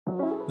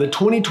The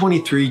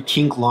 2023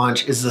 Kink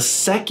launch is the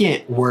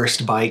second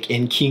worst bike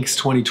in Kink's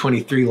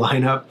 2023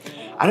 lineup.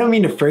 I don't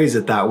mean to phrase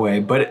it that way,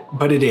 but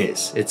it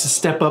is. It's a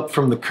step up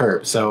from the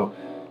curb, so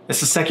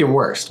it's the second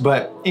worst.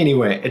 But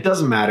anyway, it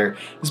doesn't matter.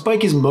 This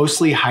bike is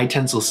mostly high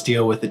tensile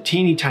steel with a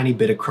teeny tiny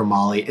bit of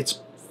chromoly. It's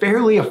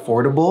fairly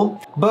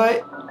affordable,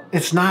 but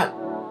it's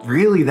not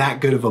really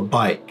that good of a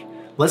bike.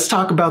 Let's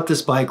talk about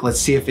this bike. Let's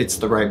see if it's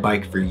the right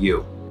bike for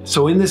you.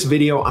 So in this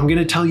video, I'm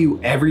gonna tell you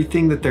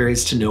everything that there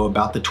is to know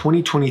about the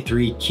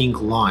 2023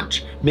 Kink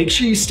launch. Make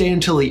sure you stay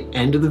until the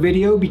end of the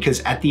video because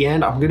at the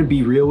end, I'm gonna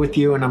be real with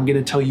you and I'm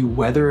gonna tell you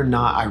whether or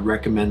not I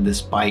recommend this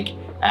bike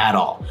at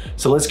all.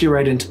 So let's get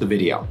right into the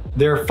video.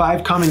 There are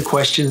 5 common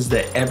questions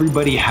that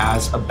everybody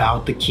has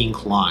about the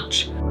Kink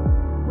launch.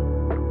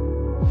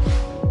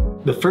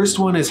 The first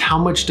one is, how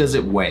much does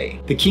it weigh?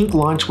 The Kink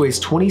launch weighs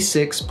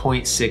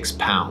 26.6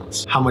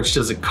 pounds. How much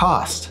does it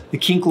cost? The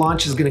Kink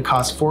launch is gonna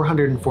cost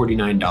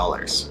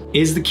 $449.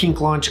 Is the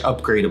Kink launch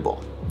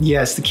upgradable?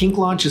 Yes, the Kink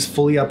launch is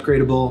fully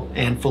upgradable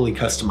and fully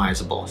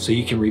customizable, so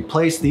you can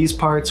replace these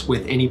parts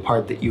with any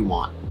part that you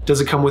want.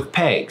 Does it come with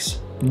pegs?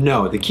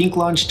 No, the Kink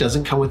launch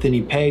doesn't come with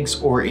any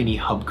pegs or any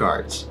hub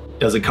guards.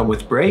 Does it come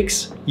with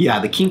brakes? Yeah,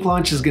 the Kink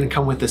launch is gonna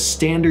come with a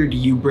standard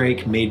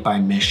U-brake made by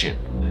Mission.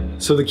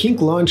 So the Kink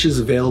launch is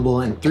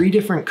available in 3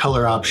 different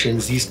color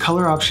options. These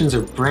color options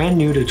are brand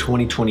new to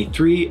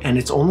 2023 and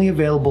it's only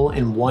available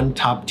in 1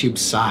 top tube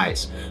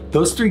size.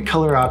 Those 3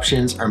 color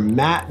options are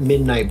Matte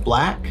Midnight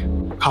Black,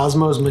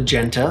 Cosmos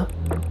Magenta,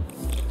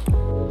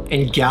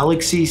 and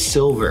Galaxy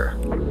Silver.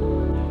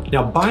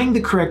 Now, buying the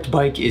correct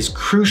bike is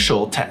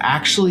crucial to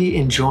actually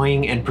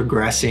enjoying and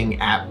progressing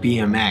at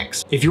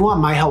BMX. If you want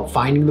my help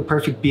finding the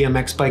perfect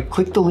BMX bike,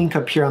 click the link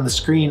up here on the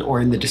screen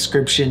or in the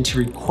description to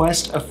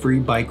request a free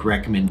bike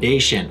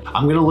recommendation.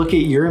 I'm gonna look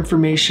at your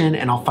information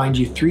and I'll find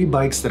you 3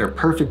 bikes that are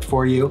perfect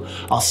for you.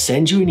 I'll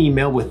send you an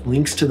email with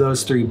links to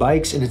those 3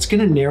 bikes and it's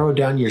gonna narrow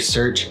down your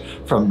search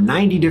from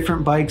 90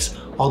 different bikes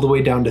all the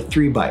way down to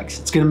 3 bikes.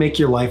 It's gonna make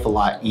your life a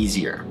lot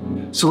easier.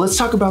 So let's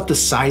talk about the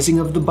sizing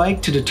of the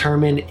bike to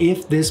determine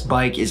if this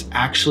bike is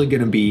actually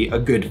gonna be a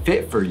good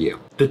fit for you.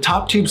 The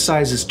top tube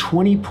size is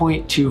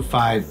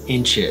 20.25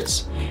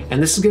 inches,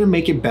 and this is gonna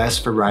make it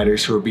best for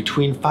riders who are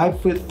between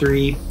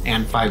 5'3"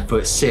 and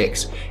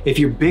 5'6". If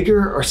you're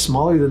bigger or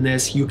smaller than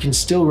this, you can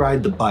still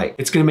ride the bike.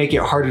 It's gonna make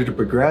it harder to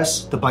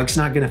progress, the bike's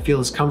not gonna feel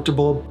as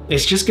comfortable,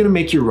 it's just gonna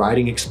make your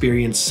riding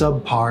experience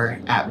subpar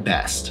at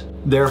best.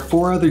 There are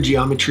 4 other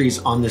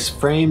geometries on this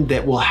frame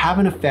that will have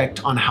an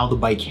effect on how the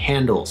bike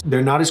handles.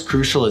 They're not as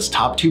crucial as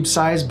top tube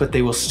size, but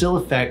they will still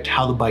affect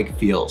how the bike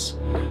feels.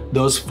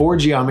 Those 4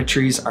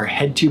 geometries are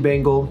head tube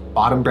angle,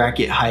 bottom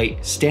bracket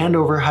height,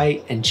 standover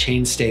height, and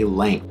chainstay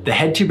length. The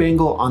head tube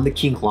angle on the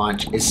Kink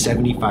launch is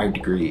 75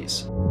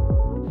 degrees.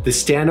 The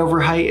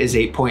standover height is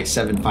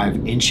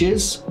 8.75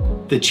 inches.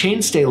 The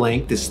chainstay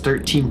length is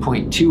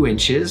 13.2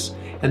 inches.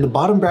 And the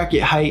bottom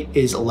bracket height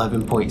is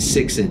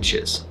 11.6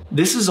 inches.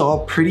 This is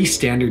all pretty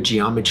standard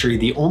geometry.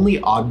 The only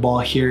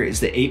oddball here is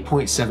the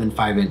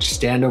 8.75 inch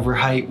standover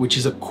height, which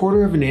is a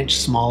 1/4 of an inch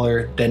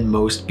smaller than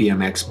most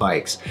BMX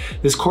bikes.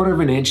 This 1/4 of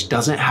an inch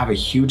doesn't have a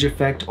huge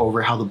effect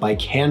over how the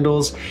bike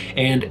handles,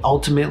 and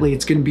ultimately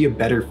it's gonna be a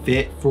better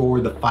fit for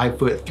the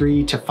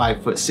 5'3" to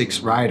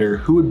 5'6" rider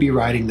who would be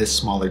riding this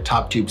smaller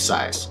top tube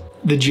size.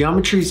 The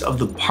geometries of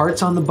the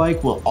parts on the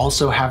bike will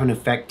also have an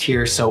effect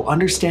here, so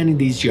understanding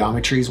these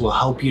geometries will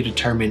help you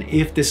determine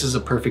if this is a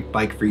perfect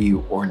bike for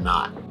you or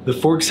not. The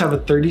forks have a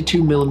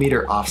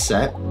 32mm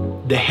offset.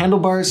 The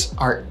handlebars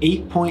are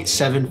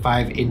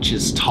 8.75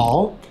 inches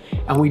tall,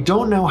 and we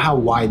don't know how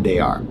wide they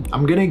are.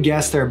 I'm gonna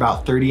guess they're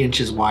about 30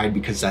 inches wide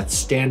because that's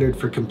standard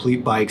for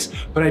complete bikes,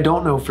 but I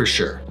don't know for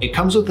sure. It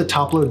comes with a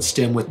top load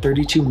stem with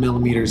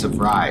 32mm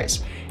of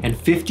rise and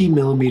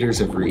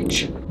 50mm of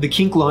reach. The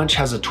Kink launch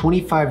has a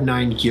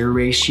 25:9 gear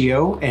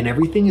ratio and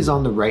everything is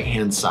on the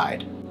right-hand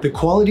side. The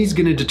quality is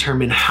going to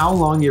determine how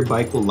long your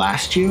bike will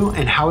last you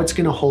and how it's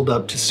going to hold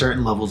up to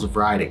certain levels of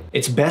riding.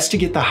 It's best to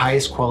get the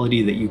highest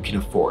quality that you can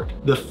afford.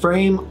 The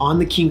frame on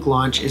the Kink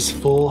launch is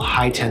full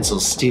high tensile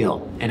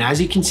steel. And as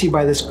you can see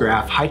by this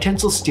graph, high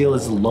tensile steel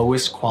is the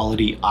lowest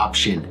quality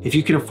option. If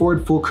you can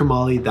afford full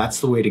chromoly, that's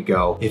the way to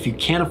go. If you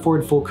can't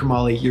afford full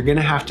chromoly, you're going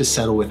to have to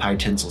settle with high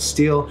tensile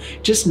steel.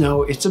 Just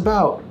know it's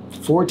about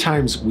 4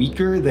 times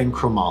weaker than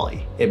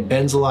chromoly. It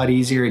bends a lot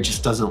easier, it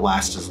just doesn't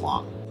last as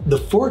long. The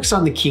forks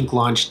on the Kink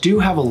launch do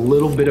have a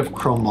little bit of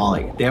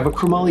chromoly. They have a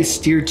chromoly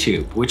steer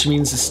tube, which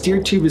means the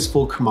steer tube is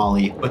full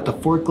chromoly, but the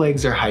fork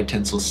legs are high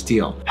tensile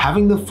steel.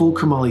 Having the full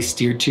chromoly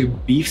steer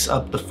tube beefs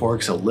up the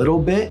forks a little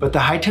bit, but the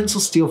high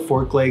tensile steel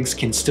fork legs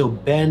can still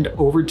bend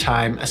over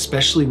time,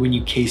 especially when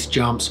you case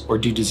jumps or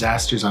do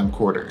disasters on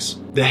quarters.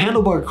 The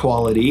handlebar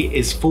quality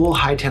is full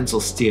high tensile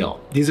steel.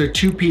 These are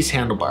 2-piece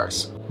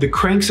handlebars. The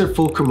cranks are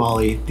full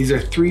chromoly. These are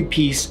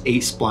 3-piece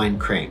 8-spline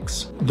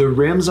cranks. The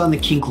rims on the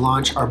Kink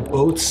launch are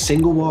both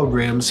single wall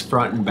rims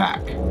front and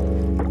back.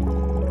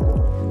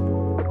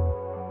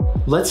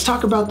 Let's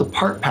talk about the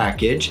part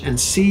package and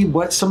see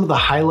what some of the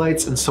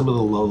highlights and some of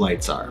the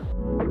lowlights are.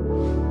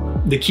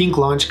 The Kink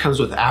launch comes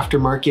with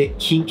aftermarket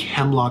Kink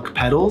Hemlock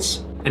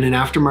pedals and an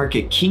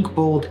aftermarket Kink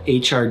Bold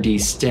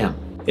HRD stem.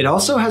 It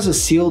also has a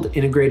sealed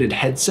integrated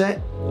headset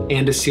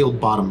and a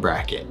sealed bottom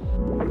bracket.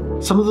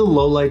 Some of the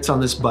lowlights on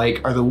this bike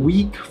are the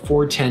weak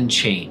 410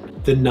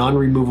 chain, the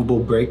non-removable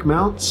brake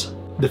mounts,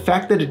 the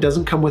fact that it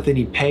doesn't come with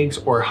any pegs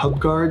or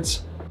hub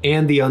guards,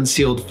 and the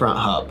unsealed front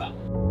hub.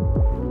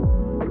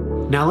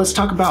 Now let's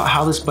talk about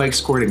how this bike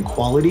scored in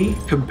quality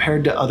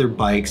compared to other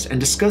bikes and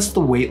discuss the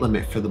weight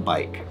limit for the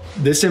bike.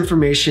 This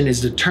information is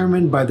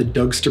determined by the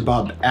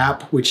Dougsterbob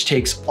app, which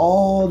takes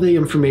all the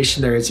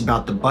information there is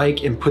about the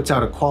bike and puts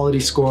out a quality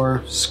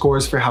score,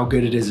 scores for how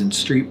good it is in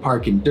street,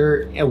 park, and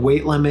dirt, a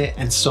weight limit,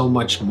 and so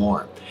much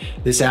more.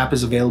 This app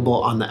is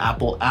available on the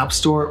Apple App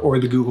Store or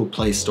the Google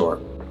Play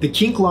Store. The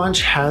Kink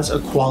launch has a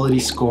quality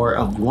score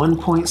of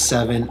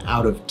 1.7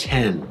 out of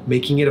 10,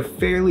 making it a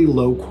fairly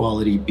low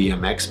quality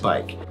BMX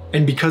bike.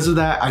 And because of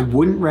that, I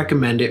wouldn't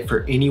recommend it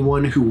for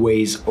anyone who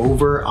weighs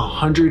over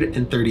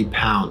 130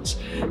 pounds.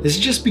 This is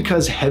just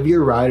because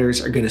heavier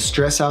riders are gonna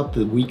stress out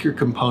the weaker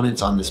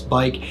components on this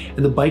bike,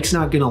 and the bike's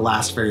not gonna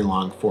last very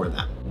long for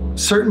them.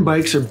 Certain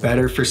bikes are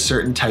better for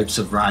certain types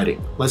of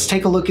riding. Let's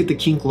take a look at the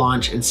Kink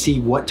launch and see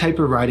what type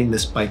of riding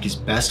this bike is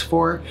best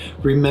for.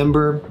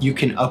 Remember, you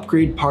can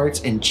upgrade parts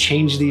and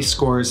change these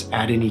scores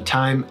at any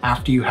time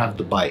after you have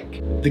the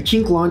bike. The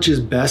Kink launch is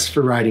best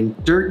for riding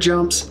dirt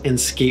jumps and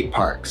skate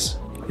parks.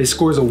 It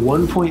scores a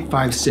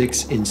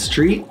 1.56 in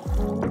street,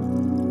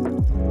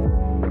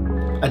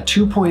 a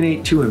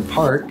 2.82 in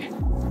park,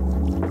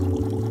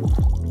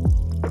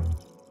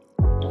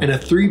 and a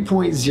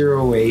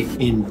 3.08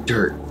 in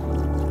dirt.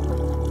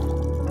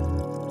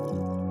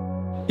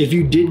 If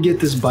you did get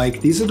this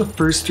bike, these are the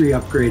first 3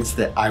 upgrades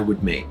that I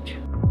would make.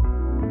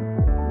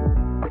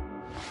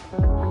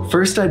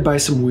 First, I'd buy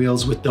some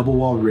wheels with double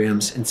wall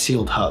rims and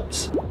sealed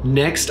hubs.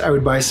 Next, I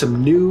would buy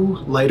some new,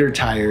 lighter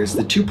tires.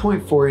 The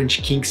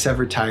 2.4-inch Kink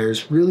Sever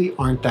tires really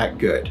aren't that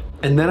good.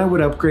 And then I would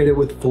upgrade it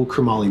with full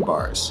chromoly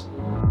bars.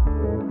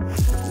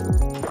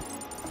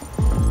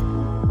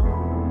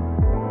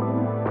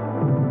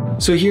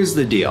 So here's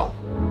the deal.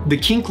 The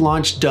Kink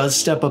launch does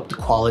step up the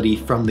quality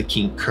from the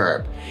Kink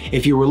Curb.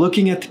 If you were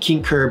looking at the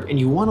Kink Curb and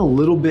you want a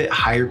little bit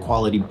higher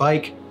quality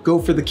bike, go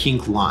for the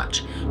Kink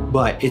launch,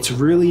 but it's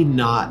really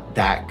not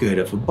that good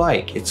of a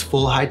bike. It's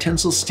full high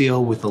tensile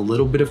steel with a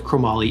little bit of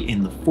chromoly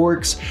in the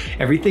forks.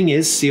 Everything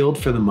is sealed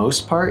for the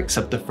most part,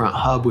 except the front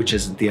hub, which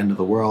isn't the end of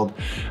the world,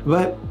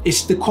 but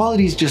the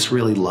quality is just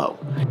really low.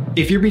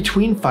 If you're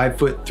between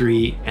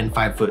 5'3" and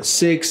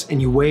 5'6" and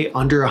you weigh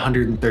under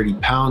 130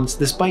 pounds,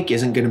 this bike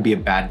isn't gonna be a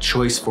bad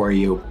choice for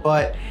you,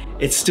 but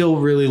it's still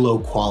really low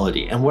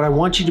quality. And what I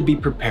want you to be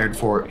prepared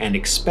for and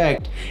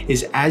expect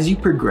is as you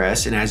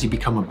progress and as you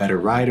become a better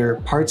rider,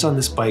 parts on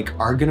this bike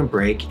are gonna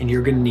break and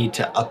you're gonna need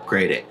to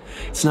upgrade it.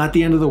 It's not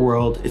the end of the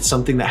world. It's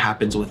something that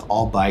happens with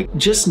all bikes.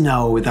 Just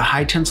know the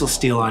high tensile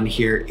steel on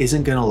here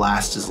isn't gonna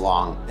last as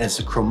long as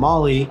the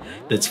chromoly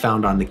that's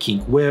found on the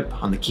Kink Whip,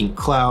 on the Kink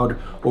Cloud,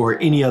 or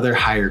any other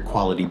higher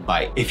quality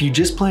bike. If you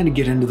just plan to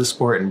get into the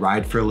sport and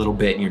ride for a little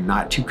bit and you're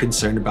not too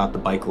concerned about the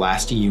bike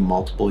lasting you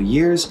multiple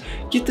years,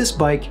 get this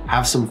bike,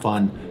 have some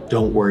fun,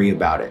 don't worry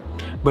about it.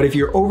 But if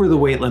you're over the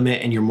weight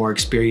limit and you're more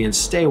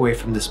experienced, stay away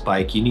from this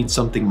bike. You need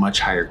something much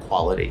higher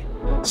quality.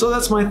 So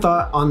that's my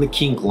thought on the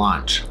Kink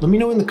launch. Let me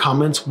know in the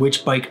comments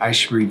which bike I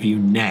should review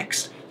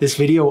next. This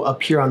video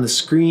up here on the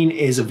screen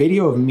is a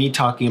video of me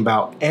talking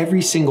about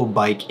every single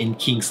bike in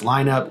Kink's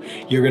lineup.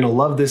 You're gonna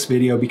love this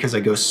video because I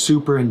go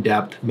super in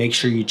depth. Make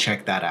sure you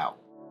check that out.